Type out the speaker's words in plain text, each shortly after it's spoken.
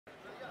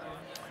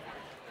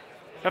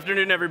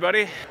Afternoon,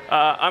 everybody.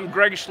 I'm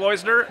Greg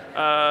Schleusner.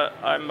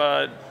 I'm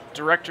a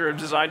Director of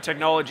Design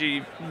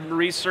Technology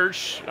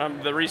Research.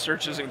 The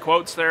research is in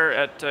quotes there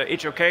at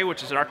HOK,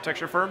 which is an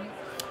architecture firm.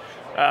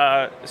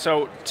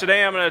 So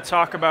today I'm going to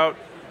talk about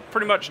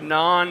pretty much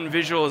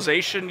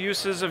non-visualization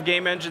uses of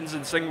game engines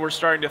and things we're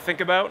starting to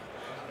think about.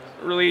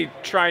 Really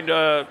trying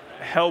to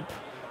help,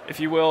 if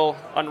you will,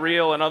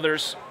 Unreal and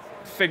others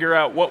figure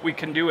out what we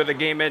can do with a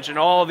game engine,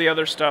 all the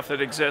other stuff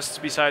that exists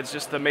besides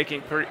just the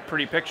making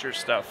pretty pictures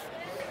stuff.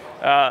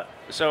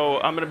 So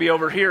I'm going to be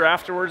over here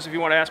afterwards if you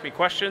want to ask me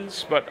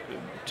questions, but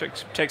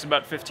it takes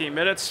about 15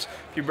 minutes.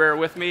 If you bear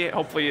with me,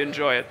 hopefully you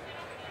enjoy it.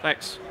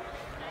 Thanks.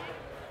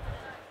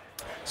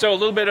 So a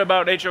little bit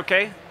about HOK.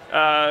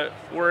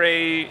 We're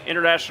an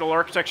international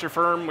architecture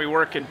firm. We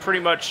work in pretty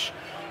much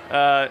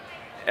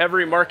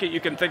every market you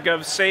can think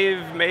of,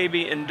 save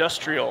maybe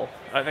industrial,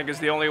 I think is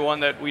the only one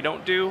that we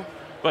don't do.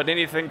 But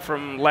anything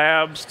from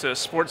labs to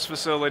sports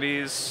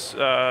facilities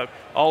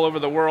all over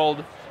the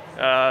world,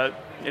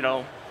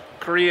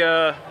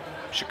 Korea,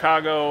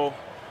 Chicago,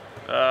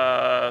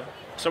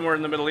 somewhere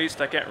in the Middle East,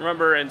 I can't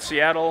remember, and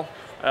Seattle,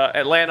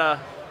 Atlanta,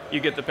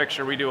 you get the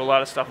picture. We do a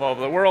lot of stuff all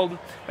over the world.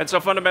 And so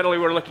fundamentally,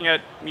 we're looking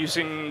at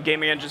using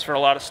gaming engines for a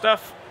lot of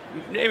stuff,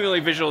 namely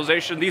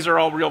visualization. These are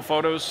all real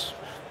photos,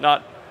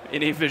 not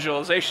any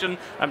visualization.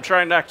 I'm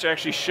trying not to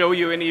actually show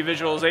you any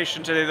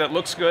visualization today that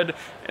looks good,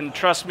 and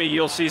trust me,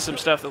 you'll see some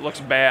stuff that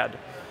looks bad.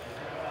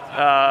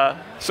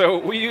 So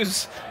we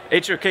use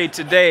HOK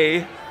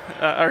today,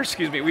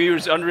 we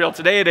use Unreal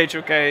today at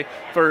HOK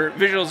for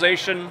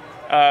visualization,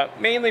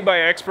 mainly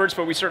by experts,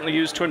 but we certainly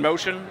use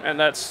Twinmotion, and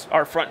that's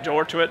our front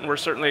door to it, and we're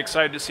certainly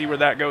excited to see where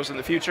that goes in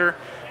the future.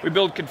 We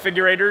build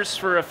configurators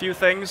for a few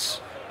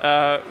things.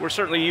 We're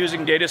certainly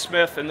using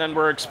Datasmith, and then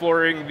we're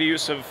exploring the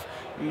use of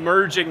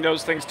merging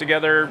those things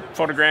together,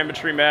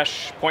 photogrammetry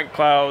mesh, point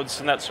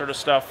clouds, and that sort of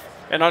stuff,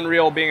 and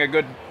Unreal being a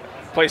good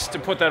place to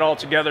put that all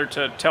together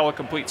to tell a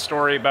complete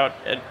story about,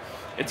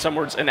 in some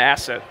words, an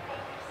asset.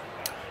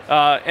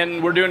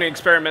 And we're doing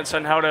experiments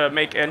on how to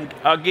make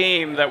a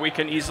game that we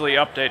can easily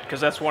update,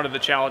 because that's one of the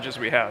challenges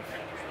we have.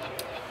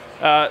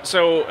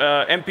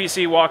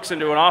 NPC walks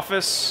into an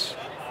office.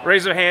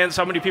 Raise your hands,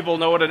 how many people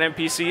know what an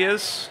NPC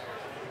is?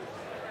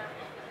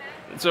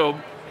 So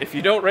if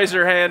you don't raise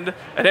your hand,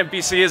 an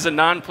NPC is a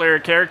non-player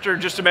character.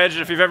 Just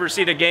imagine if you've ever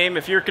seen a game,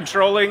 if you're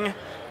controlling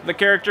the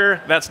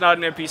character, that's not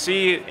an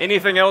NPC.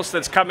 Anything else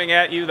that's coming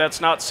at you that's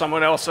not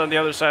someone else on the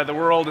other side of the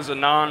world is a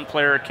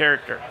non-player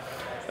character.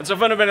 And so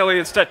fundamentally,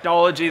 it's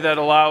technology that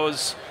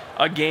allows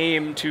a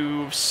game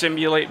to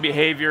simulate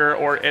behavior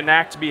or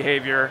enact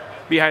behavior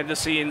behind the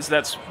scenes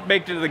that's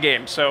baked into the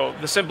game. So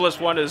the simplest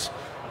one is,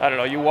 I don't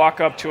know, you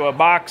walk up to a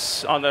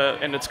box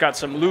and it's got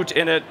some loot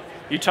in it,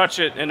 you touch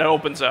it and it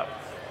opens up.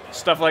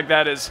 Stuff like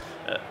that is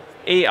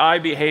AI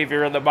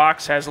behavior, and the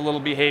box has a little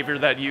behavior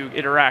that you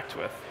interact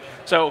with.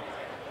 So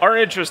our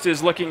interest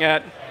is looking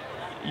at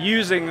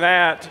using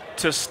that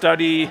to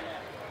study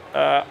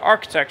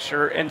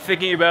architecture and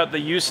thinking about the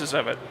uses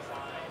of it.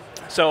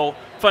 So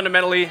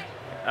fundamentally,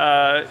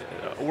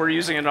 we're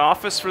using an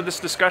office for this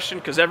discussion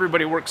because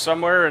everybody works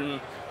somewhere,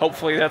 and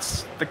hopefully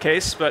that's the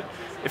case. But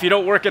if you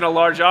don't work in a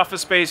large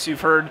office space,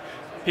 you've heard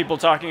people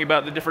talking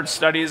about the different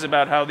studies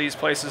about how these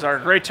places are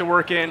great to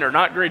work in or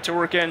not great to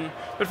work in.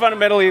 But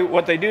fundamentally,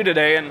 what they do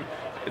today, and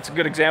it's a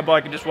good example,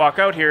 I can just walk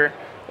out here,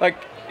 like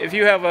if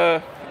you have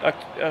a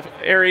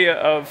area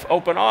of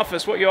open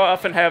office, what you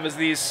often have is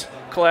these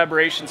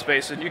collaboration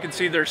spaces. You can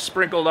see they're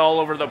sprinkled all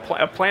over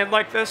a plan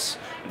like this.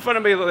 And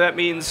fundamentally, that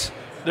means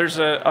there's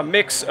a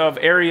mix of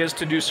areas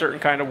to do certain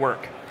kind of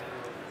work.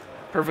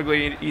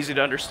 Perfectly easy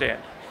to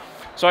understand.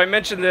 So I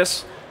mentioned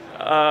this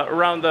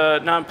around the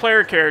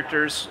non-player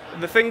characters.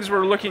 The things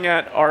we're looking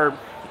at are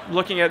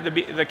looking at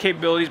the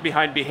capabilities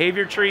behind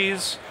behavior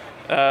trees,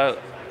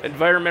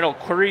 environmental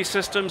query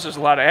systems. There's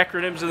a lot of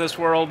acronyms in this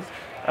world.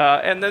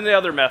 And then the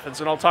other methods,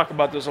 and I'll talk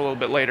about those a little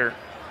bit later.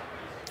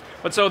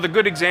 But so the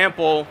good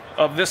example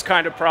of this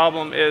kind of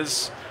problem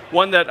is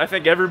one that I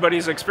think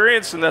everybody's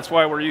experienced, and that's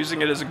why we're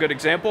using it as a good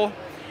example.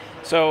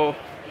 So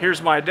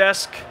here's my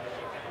desk.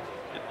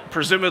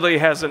 Presumably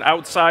has an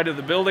outside of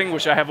the building,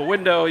 which I have a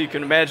window. You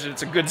can imagine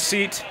it's a good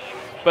seat.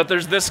 But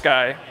there's this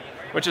guy,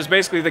 which is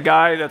basically the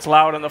guy that's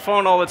loud on the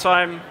phone all the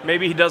time.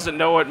 Maybe he doesn't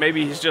know it.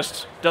 Maybe he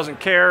just doesn't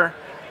care.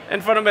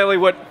 And fundamentally,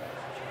 what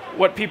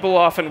people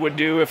often would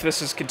do if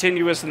this is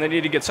continuous and they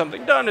need to get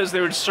something done is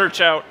they would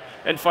search out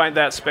and find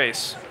that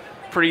space.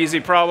 Pretty easy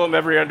problem.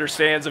 Everybody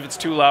understands if it's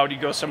too loud, you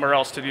go somewhere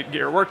else to get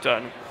your work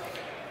done.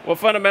 Well,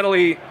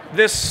 fundamentally,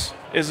 this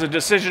is a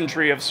decision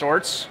tree of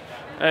sorts.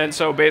 And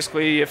so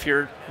basically, if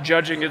you're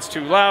judging it's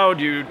too loud,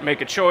 you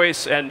make a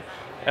choice. And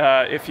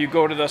if you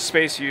go to the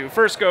space you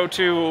first go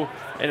to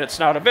and it's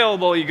not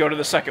available, you go to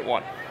the second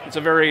one. It's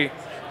a very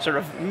sort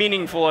of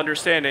meaningful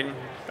understanding,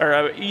 or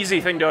an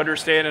easy thing to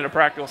understand in a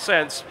practical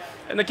sense.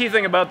 And the key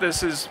thing about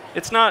this is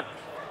it's not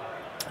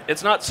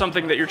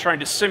something that you're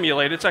trying to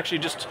simulate. It's actually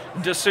just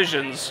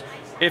decisions,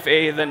 if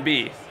A, then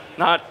B.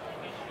 Not,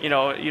 you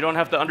don't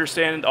have to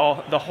understand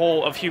the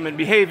whole of human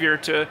behavior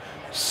to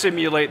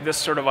simulate this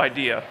sort of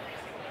idea.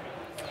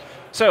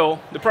 So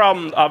the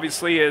problem,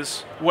 obviously,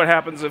 is what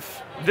happens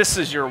if this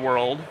is your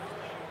world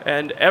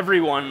and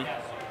everyone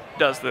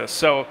does this.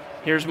 So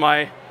here's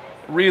my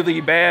really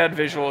bad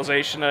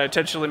visualization. I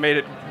intentionally made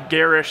it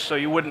garish so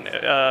you wouldn't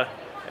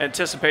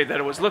anticipate that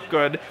it was look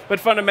good. But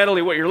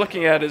fundamentally, what you're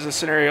looking at is a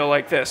scenario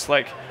like this.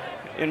 Like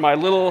in my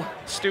little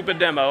stupid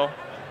demo,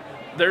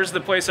 there's the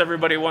place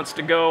everybody wants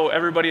to go.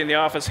 Everybody in the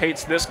office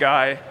hates this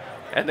guy,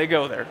 and they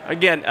go there.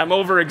 Again, I'm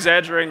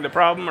over-exaggerating the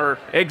problem, or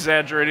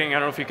exaggerating. I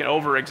don't know if you can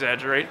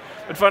over-exaggerate.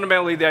 But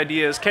fundamentally, the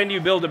idea is, can you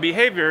build a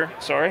behavior,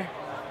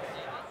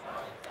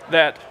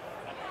 that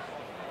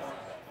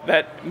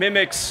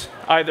mimics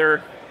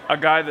either a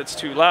guy that's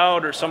too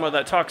loud or someone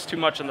that talks too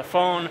much on the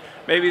phone.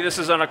 Maybe this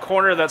is on a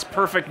corner that's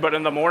perfect, but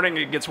in the morning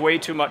it gets way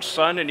too much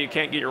sun and you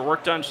can't get your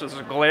work done, so there's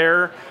a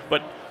glare.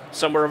 But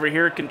somewhere over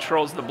here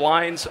controls the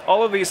blinds.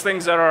 All of these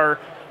things that are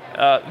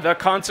the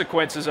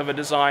consequences of a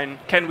design,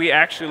 can we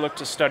actually look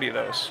to study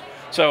those?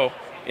 So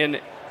in,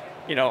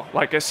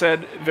 like I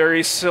said,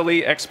 very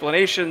silly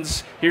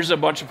explanations. Here's a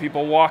bunch of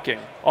people walking.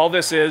 All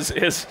this is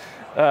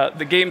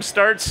the game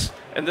starts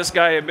and this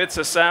guy emits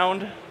a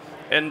sound,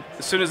 and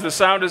as soon as the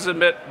sound is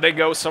emitted, they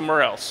go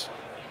somewhere else.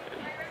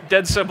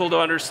 Dead simple to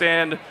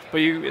understand, but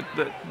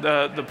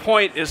the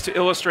point is to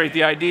illustrate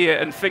the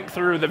idea and think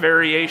through the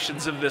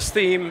variations of this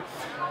theme.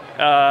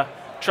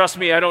 Trust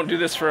me, I don't do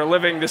this for a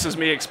living. This is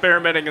me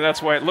experimenting, and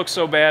that's why it looks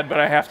so bad, but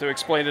I have to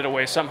explain it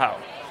away somehow.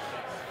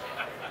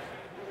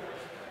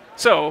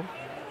 So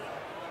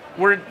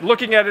we're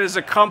looking at it as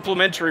a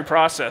complementary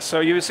process. So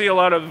you see a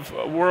lot of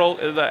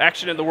the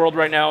action in the world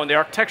right now in the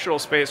architectural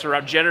space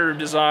around generative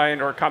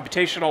design or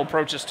computational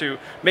approaches to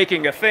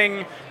making a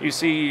thing. You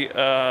see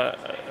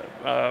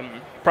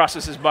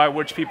processes by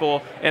which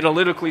people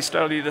analytically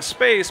study the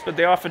space, but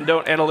they often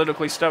don't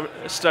analytically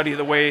study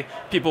the way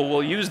people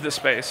will use the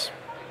space.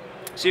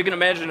 So you can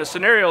imagine a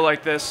scenario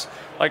like this,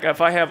 like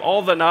if I have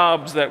all the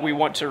knobs that we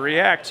want to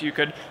react, you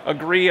could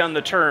agree on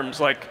the terms,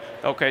 like,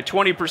 okay,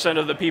 20%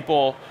 of the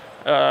people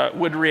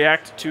would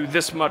react to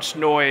this much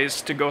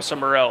noise to go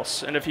somewhere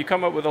else. And if you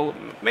come up with a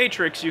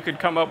matrix, you could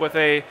come up with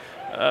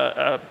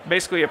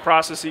basically a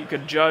process that you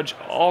could judge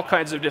all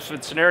kinds of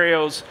different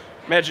scenarios.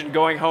 Imagine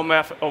going home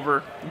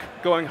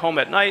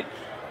at night.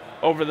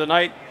 Over the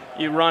night,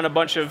 you run a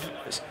bunch of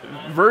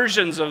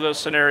versions of those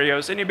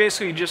scenarios, and you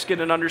basically just get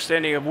an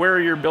understanding of where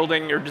your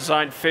building or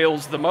design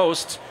fails the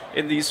most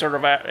in these sort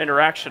of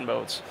interaction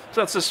modes.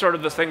 So that's just sort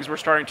of the things we're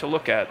starting to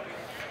look at.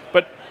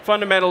 But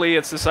fundamentally,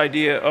 it's this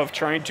idea of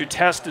trying to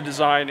test a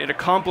design in a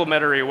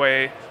complementary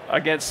way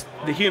against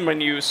the human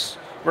use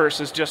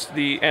versus just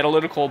the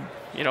analytical,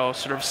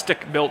 sort of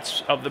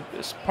stick-built of the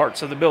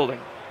parts of the building.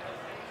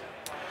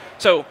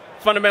 So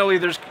fundamentally,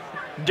 there's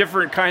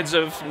different kinds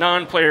of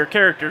non-player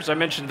characters. I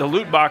mentioned the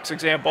loot box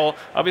example.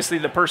 Obviously,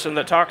 the person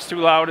that talks too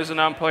loud is a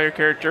non-player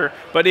character,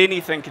 but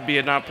anything can be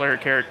a non-player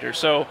character.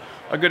 So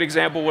a good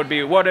example would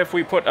be, what if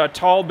we put a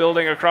tall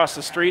building across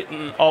the street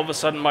and all of a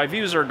sudden my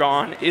views are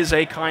gone, is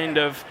a kind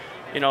of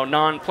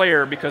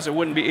non-player because it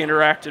wouldn't be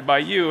interacted by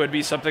you. It'd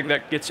be something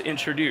that gets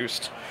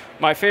introduced.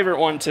 My favorite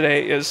one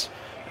today is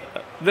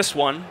this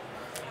one,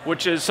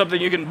 which is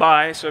something you can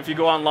buy. So if you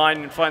go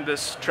online and find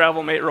this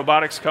TravelMate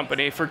robotics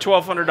company, for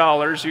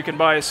 $1,200, you can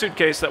buy a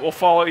suitcase that will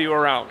follow you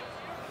around.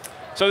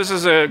 So this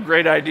is a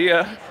great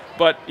idea,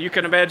 but you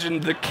can imagine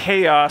the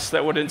chaos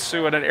that would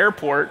ensue at an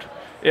airport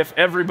if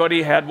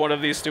everybody had one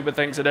of these stupid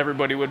things and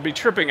everybody would be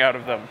tripping out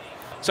of them.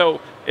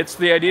 So it's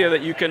the idea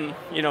that you can,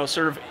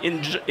 sort of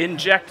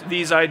inject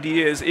these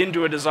ideas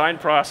into a design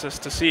process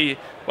to see,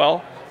 well,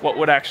 what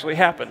would actually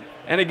happen.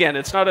 And again,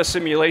 it's not a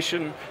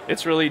simulation,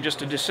 it's really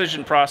just a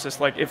decision process,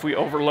 like if we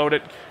overload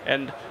it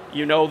and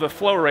the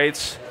flow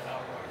rates,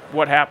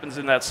 what happens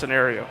in that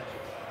scenario.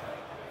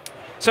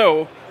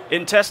 So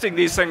in testing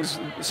these things,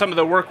 some of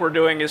the work we're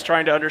doing is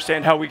trying to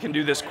understand how we can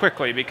do this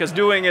quickly, because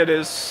doing it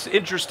is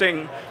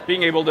interesting.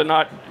 Being able to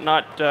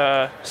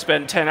not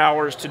spend 10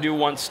 hours to do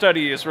one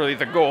study is really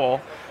the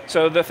goal.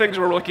 So the things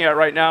we're looking at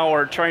right now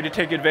are trying to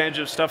take advantage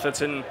of stuff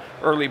that's in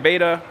early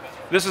beta.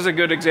 This is a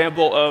good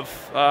example of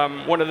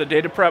one of the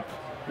data prep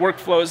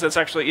workflows that's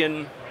actually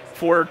in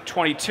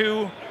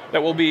 4.22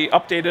 that will be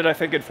updated, I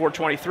think, in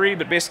 4.23.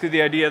 But basically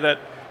the idea that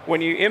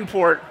when you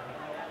import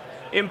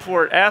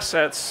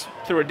assets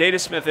through a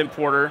Datasmith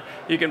importer,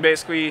 you can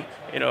basically,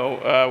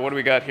 what do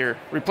we got here?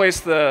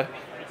 Replace set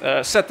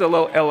the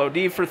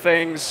LOD for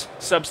things,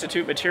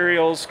 substitute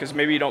materials, because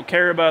maybe you don't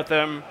care about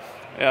them.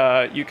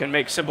 You can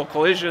make simple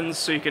collisions,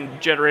 so you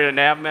can generate a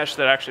nav mesh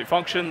that actually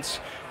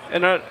functions.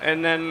 And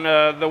then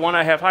the one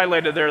I have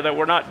highlighted there that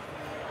we're not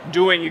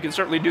doing, you can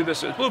certainly do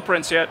this with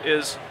blueprints yet,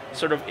 is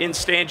sort of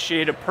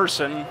instantiate a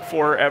person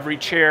for every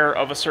chair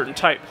of a certain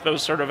type.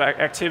 Those sort of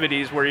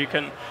activities where you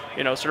can,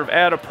 sort of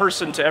add a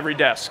person to every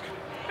desk,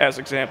 as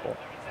example.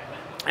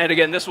 And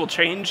again, this will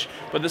change,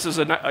 but this is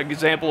an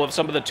example of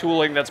some of the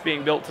tooling that's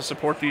being built to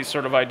support these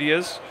sort of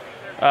ideas.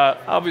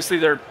 Obviously,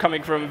 they're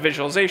coming from a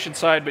visualization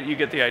side, but you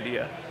get the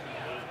idea.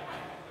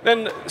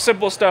 Then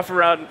simple stuff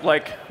around,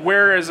 like,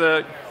 where is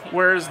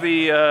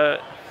the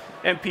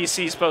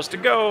NPC is supposed to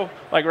go.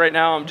 Like right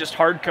now, I'm just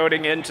hard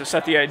coding in to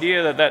set the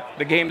idea that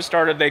the game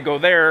started, they go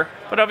there.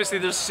 But obviously,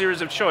 there's a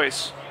series of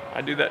choice.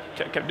 I do that,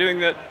 kept doing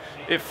that.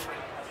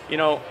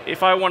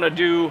 If I want to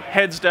do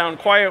heads down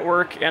quiet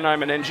work and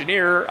I'm an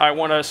engineer, I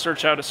want to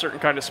search out a certain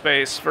kind of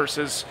space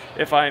versus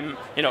if I'm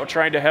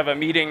trying to have a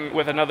meeting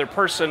with another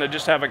person and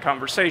just have a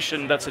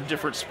conversation, that's a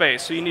different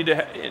space. So you need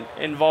to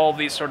involve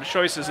these sort of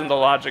choices in the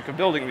logic of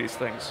building these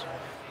things.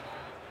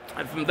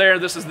 And from there,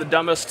 this is the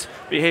dumbest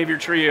behavior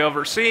tree you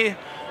ever see.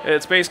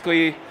 It's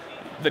basically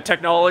the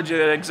technology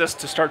that exists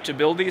to start to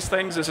build these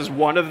things. This is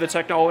one of the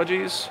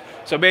technologies.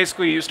 So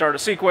basically, you start a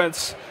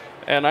sequence,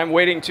 and I'm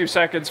waiting 2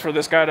 seconds for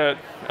this guy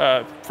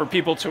for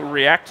people to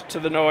react to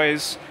the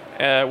noise.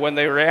 When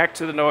they react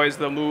to the noise,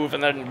 they'll move,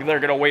 and then they're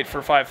going to wait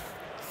for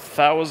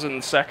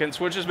 5,000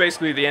 seconds, which is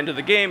basically the end of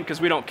the game because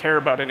we don't care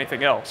about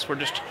anything else. We're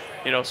just,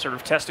 sort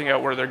of testing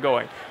out where they're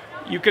going.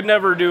 You could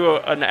never do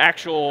an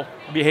actual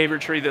behavior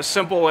tree this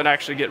simple and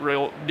actually get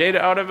real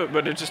data out of it,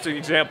 but it's just an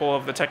example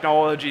of the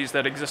technologies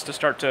that exist to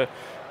start to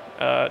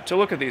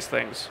look at these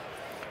things.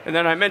 And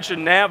then I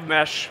mentioned nav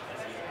mesh.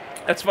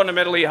 That's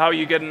fundamentally how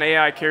you get an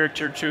AI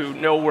character to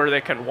know where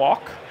they can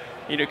walk.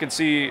 You can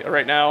see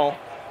right now,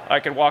 I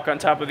can walk on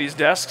top of these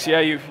desks. Yeah,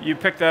 you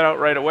picked that out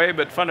right away,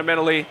 but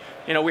fundamentally,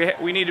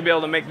 we need to be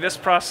able to make this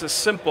process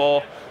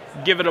simple,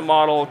 give it a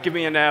model, give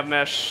me a nav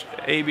mesh,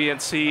 A, B,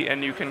 and C,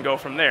 and you can go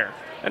from there.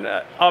 And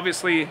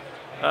obviously,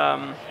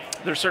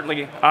 there's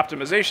certainly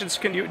optimizations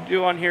you can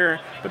do on here,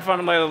 but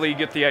fundamentally, you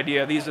get the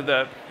idea. These are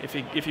the,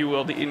 if you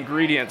will, the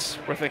ingredients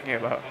we're thinking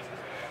about.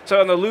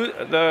 So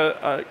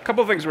a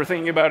couple of things we're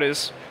thinking about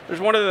is, there's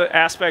one of the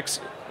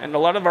aspects, and a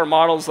lot of our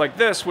models like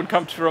this would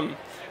come from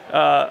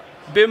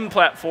BIM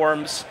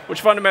platforms, which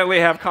fundamentally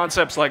have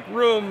concepts like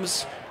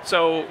rooms.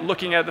 So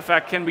looking at the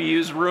fact, can we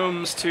use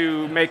rooms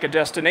to make a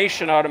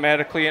destination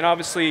automatically? And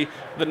obviously,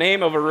 the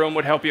name of a room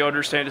would help you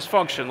understand its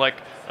function. Like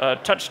a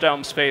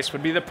touchdown space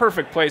would be the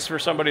perfect place for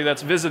somebody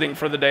that's visiting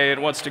for the day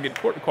and wants to get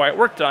quiet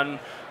work done.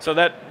 So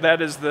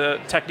that is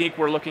the technique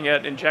we're looking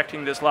at,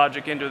 injecting this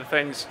logic into the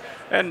things.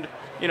 And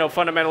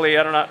fundamentally,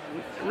 I'm not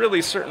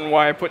really certain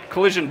why I put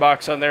collision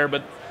box on there,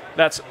 but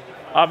that's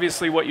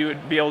obviously what you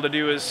would be able to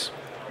do is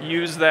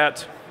use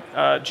that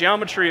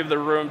geometry of the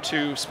room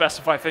to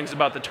specify things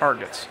about the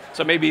targets.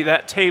 So maybe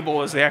that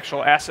table is the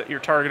actual asset you're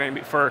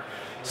targeting for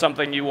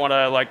something you want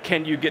to, like,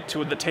 can you get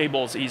to the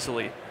tables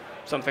easily?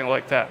 Something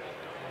like that.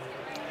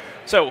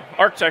 So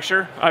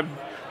architecture, I'm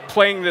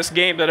playing this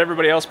game that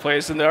everybody else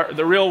plays. In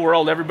the real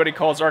world, everybody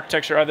calls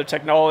architecture either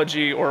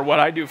technology or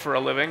what I do for a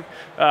living.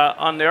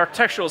 On the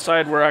architectural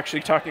side, we're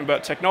actually talking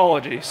about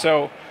technology.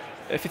 So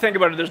if you think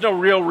about it, there's no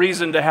real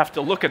reason to have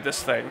to look at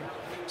this thing.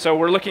 So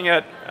we're looking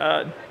at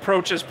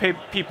approaches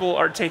people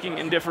are taking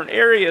in different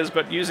areas,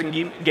 but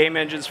using game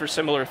engines for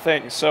similar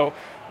things. So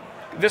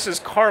this is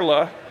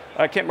Carla.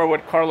 I can't remember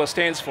what Carla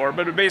stands for,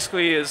 but it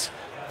basically is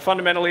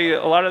fundamentally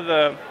a lot of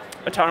the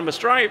autonomous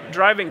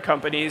driving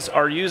companies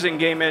are using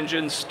game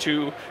engines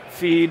to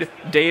feed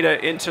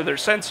data into their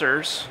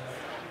sensors.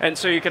 And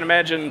so you can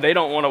imagine they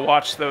don't want to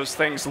watch those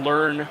things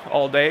learn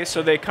all day.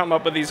 So they come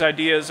up with these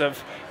ideas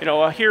of,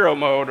 a hero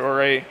mode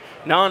or a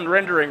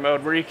non-rendering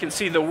mode where you can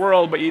see the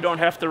world, but you don't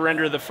have to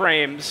render the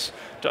frames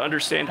to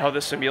understand how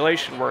the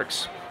simulation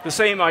works. The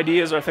same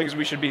ideas are things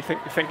we should be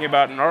thinking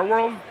about in our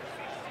world.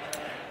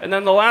 And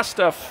then the last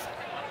stuff,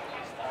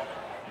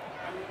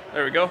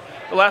 there we go.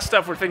 The last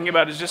stuff we're thinking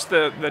about is just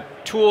the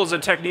tools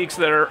and techniques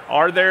that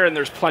are there, and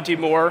there's plenty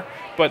more.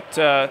 But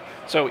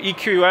so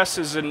EQS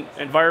is an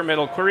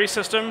environmental query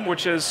system,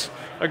 which is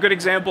a good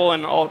example,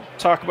 and I'll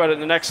talk about it in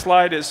the next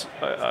slide, is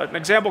an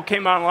example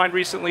came online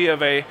recently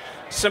of a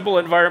simple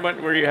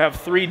environment where you have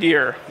 3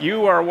 deer.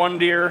 You are one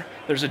deer,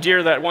 there's a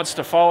deer that wants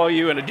to follow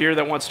you, and a deer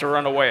that wants to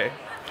run away.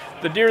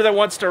 The deer that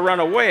wants to run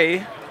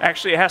away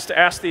actually has to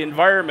ask the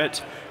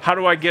environment, how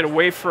do I get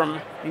away from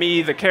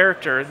me, the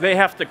character? They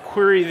have to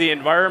query the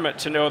environment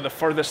to know the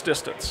furthest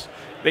distance.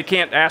 They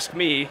can't ask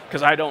me,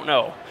 because I don't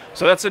know.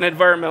 So that's an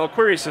environmental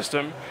query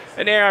system.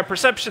 An AI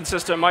perception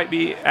system might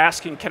be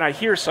asking, can I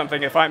hear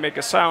something? If I make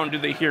a sound, do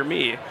they hear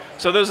me?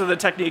 So those are the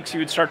techniques you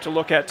would start to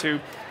look at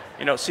to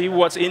see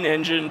what's in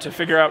engine to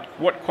figure out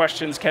what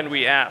questions can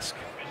we ask.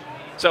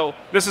 So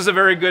this is a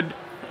very good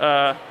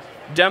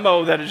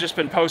demo that has just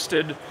been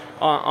posted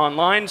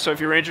online. So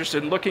if you're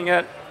interested in looking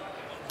at,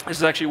 this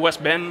is actually Wes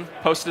Ben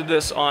posted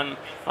this on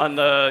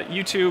the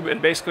YouTube,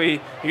 and basically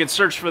you can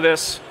search for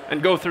this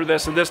and go through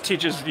this, and this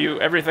teaches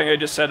you everything I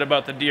just said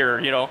about the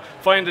deer.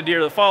 Find the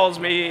deer that follows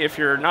me. If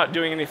you're not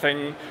doing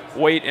anything,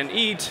 wait and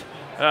eat,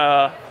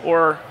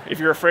 or if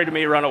you're afraid of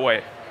me, run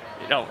away.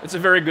 It's a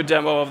very good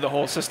demo of the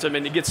whole system,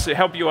 and it gets to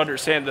help you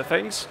understand the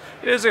things.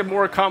 It is a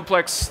more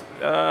complex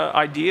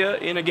idea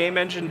in a game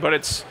engine, but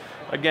it's,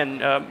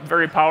 again, a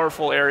very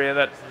powerful area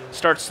that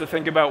starts to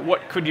think about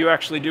what could you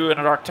actually do in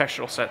an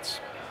architectural sense.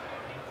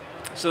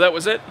 So that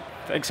was it.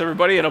 Thanks,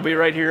 everybody, and I'll be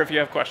right here if you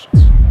have questions.